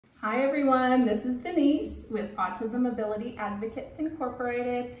Hi everyone, this is Denise with Autism Ability Advocates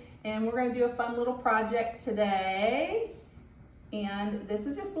Incorporated, and we're going to do a fun little project today. And this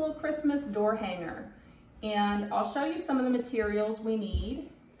is just a little Christmas door hanger. And I'll show you some of the materials we need.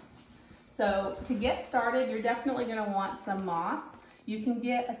 So to get started, you're definitely going to want some moss. You can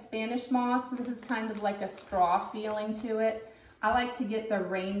get a Spanish moss. This is kind of like a straw feeling to it. I like to get the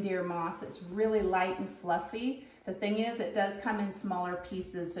Reindeer Moss. It's really light and fluffy. The thing is, it does come in smaller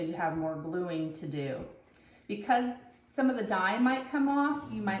pieces, so you have more gluing to do. Because some of the dye might come off,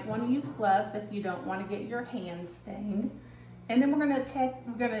 you might want to use gloves if you don't want to get your hands stained. And then we're going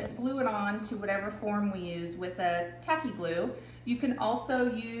to glue it on to whatever form we use with a tacky glue. You can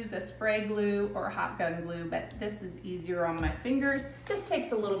also use a spray glue or a hot gun glue, but this is easier on my fingers. Just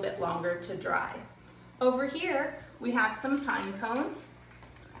takes a little bit longer to dry. Over here, we have some pine cones.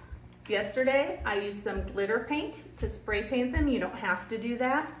 Yesterday, I used some glitter paint to spray paint them. You don't have to do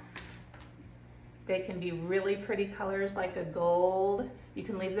that. They can be really pretty colors like a gold. You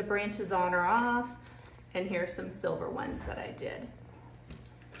can leave the branches on or off. And here's some silver ones that I did.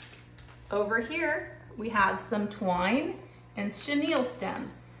 Over here, we have some twine and chenille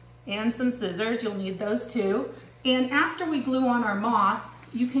stems and some scissors. You'll need those too. And after we glue on our moss,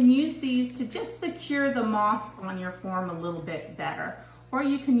 you can use these to just secure the moss on your form a little bit better. Or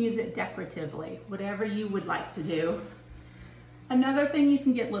you can use it decoratively, whatever you would like to do. Another thing, you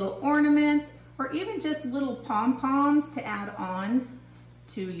can get little ornaments or even just little pom-poms to add on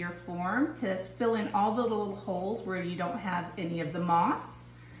to your form to fill in all the little holes where you don't have any of the moss.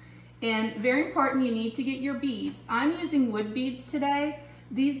 And very important, you need to get your beads. I'm using wood beads today.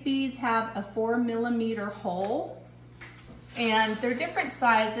 These beads have a 4mm hole and they're different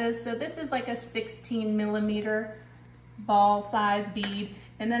sizes. So this is like a 16mm ball size bead,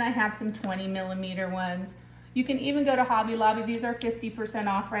 and then I have some 20mm ones. You can even go to Hobby Lobby. These are 50%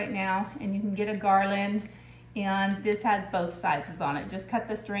 off right now, and you can get a garland, and this has both sizes on it. Just cut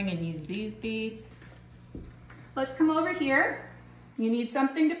the string and use these beads. Let's come over here. You need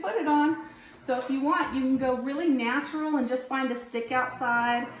something to put it on. So if you want, you can go really natural and just find a stick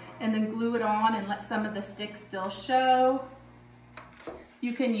outside and then glue it on and let some of the sticks still show.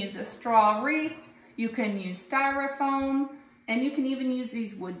 You can use a straw wreath. You can use styrofoam, and you can even use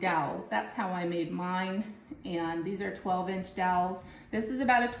these wood dowels. That's how I made mine, and these are 12-inch dowels. This is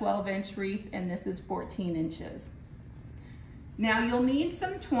about a 12-inch wreath, and this is 14 inches. Now you'll need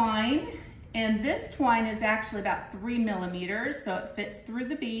some twine, and this twine is actually about 3mm, so it fits through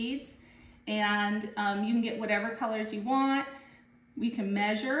the beads, and you can get whatever colors you want. You can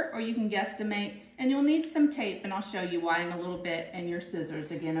measure, or you can guesstimate, and you'll need some tape, and I'll show you why in a little bit, and your scissors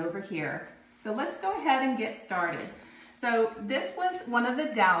again over here. So let's go ahead and get started. So this was one of the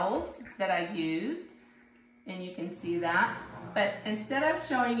dowels that I used, and you can see that. But instead of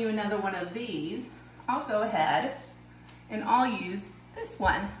showing you another one of these, I'll go ahead and I'll use this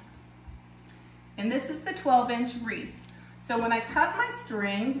one. And this is the 12-inch wreath. So when I cut my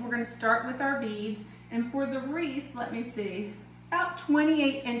string, we're going to start with our beads. And for the wreath, let me see, about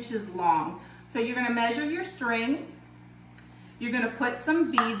 28 inches long. So you're going to measure your string. You're going to put some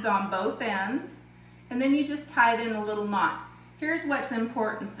beads on both ends, and then you just tie it in a little knot. Here's what's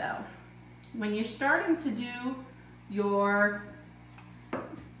important though. When you're starting to do your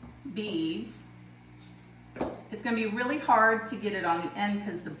beads, it's going to be really hard to get it on the end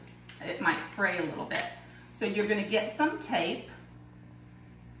because it might fray a little bit. So you're going to get some tape,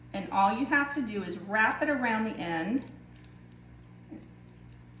 and all you have to do is wrap it around the end,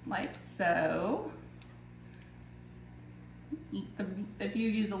 like so. If you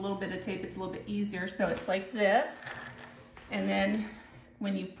use a little bit of tape, it's a little bit easier. So it's like this. And then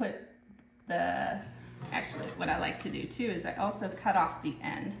when you put actually what I like to do too is I also cut off the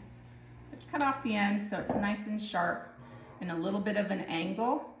end. Cut off the end so it's nice and sharp and a little bit of an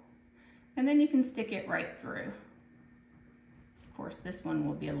angle. And then you can stick it right through. Of course, this one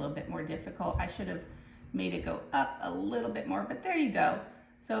will be a little bit more difficult. I should have made it go up a little bit more, but there you go.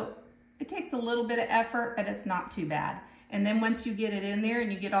 So it takes a little bit of effort, but it's not too bad. And then once you get it in there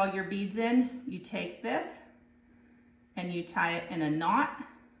and you get all your beads in, you take this and you tie it in a knot.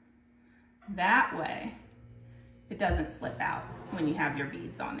 That way it doesn't slip out when you have your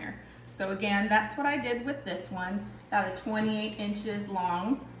beads on there. So again, that's what I did with this one. About a 28 inches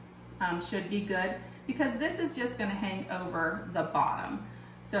long should be good, because this is just going to hang over the bottom.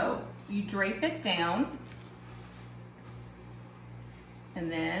 So you drape it down,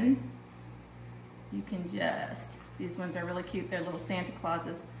 and then you can just, these ones are really cute. They're little Santa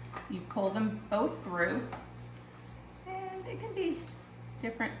Clauses. You pull them both through, and it can be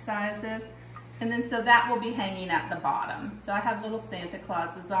different sizes. And then so that will be hanging at the bottom. So I have little Santa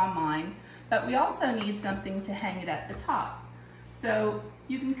Clauses on mine, but we also need something to hang it at the top. So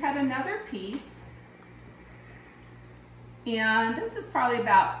you can cut another piece, and this is probably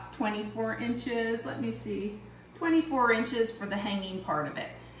about 24 inches. Let me see, 24 inches for the hanging part of it.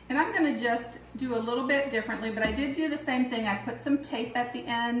 And I'm gonna just do a little bit differently, but I did do the same thing. I put some tape at the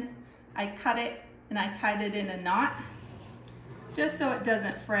end, I cut it, and I tied it in a knot, just so it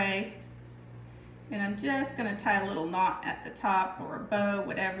doesn't fray. And I'm just gonna tie a little knot at the top, or a bow,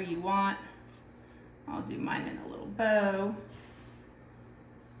 whatever you want. I'll do mine in a little bow.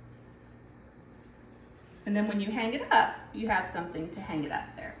 And then when you hang it up, you have something to hang it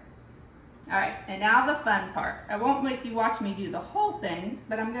up there. All right, and now the fun part. I won't make you watch me do the whole thing,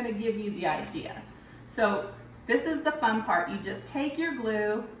 but I'm gonna give you the idea. So this is the fun part. You just take your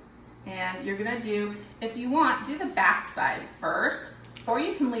glue and you're gonna do, if you want, do the back side first, or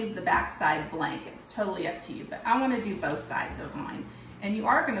you can leave the back side blank. It's totally up to you, but I wanna do both sides of mine. And you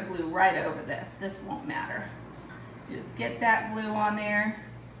are gonna glue right over this. This won't matter. Just get that glue on there.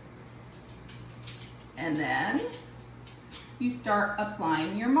 And then you start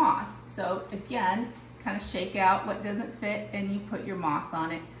applying your moss. So again, kind of shake out what doesn't fit and you put your moss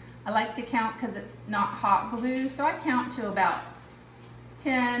on it. I like to count because it's not hot glue, so I count to about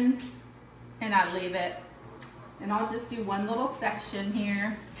 10 and I leave it. And I'll just do one little section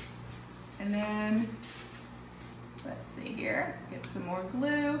here. And then, let's see here, get some more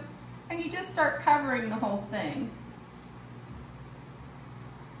glue. And you just start covering the whole thing.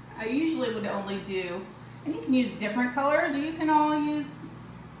 I usually would only do, and you can use different colors, or you can all use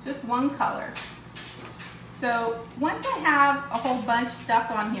just one color. So once I have a whole bunch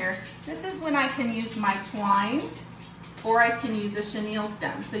stuck on here, this is when I can use my twine, or I can use a chenille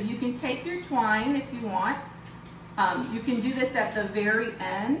stem. So you can take your twine if you want. You can do this at the very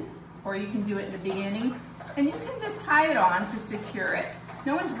end, or you can do it in the beginning, and you can just tie it on to secure it.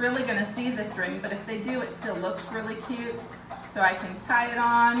 No one's really gonna see the string, but if they do, it still looks really cute. So I can tie it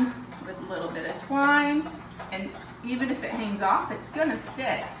on with a little bit of twine, and even if it hangs off, it's gonna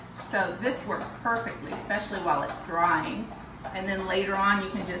stick. So this works perfectly, especially while it's drying. And then later on, you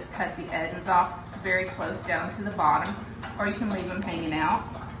can just cut the ends off very close down to the bottom, or you can leave them hanging out.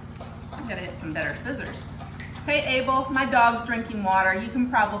 I gotta get some better scissors. Hey Abel, my dog's drinking water. You can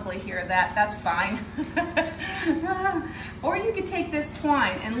probably hear that, that's fine. Or you could take this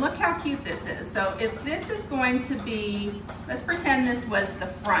twine, and look how cute this is. So if this is going to be, let's pretend this was the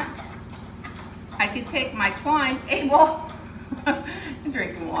front. I could take my twine, Abel, I'm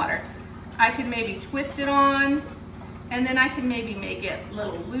drinking water. I could maybe twist it on, and then I can maybe make it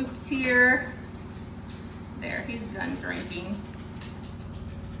little loops here. There, he's done drinking.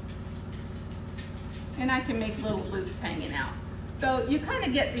 And I can make little loops hanging out. So you kind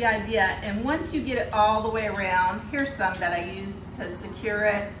of get the idea, and once you get it all the way around, here's some that I used to secure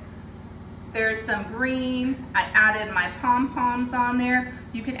it. There's some green. I added my pom-poms on there.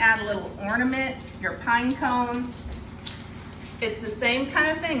 You can add a little ornament, your pine cone. It's the same kind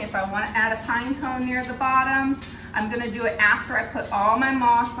of thing. If I want to add a pine cone near the bottom, I'm going to do it after I put all my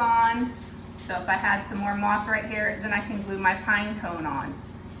moss on. So if I had some more moss right here, then I can glue my pine cone on.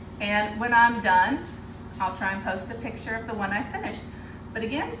 And when I'm done, I'll try and post a picture of the one I finished. But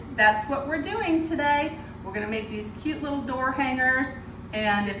again, that's what we're doing today. We're gonna make these cute little door hangers,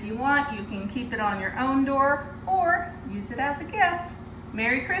 and if you want, you can keep it on your own door or use it as a gift.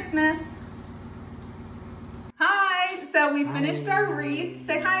 Merry Christmas. Hi, so we finished our wreath.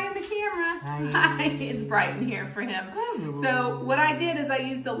 Say hi in the camera. Hi. It's bright in here for him. So what I did is I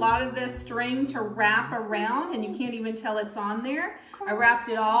used a lot of this string to wrap around, and you can't even tell it's on there. I wrapped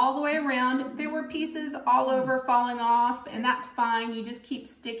it all the way around. There were pieces all over falling off, and that's fine. You just keep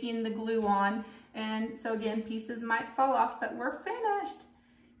sticking the glue on. And so again, pieces might fall off, but we're finished.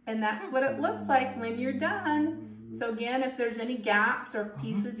 And that's what it looks like when you're done. So again, if there's any gaps or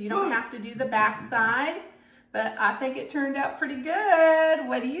pieces, you don't have to do the back side. But I think it turned out pretty good.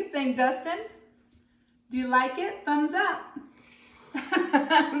 What do you think, Dustin? Do you like it? Thumbs up.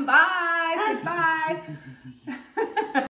 Bye. Say bye.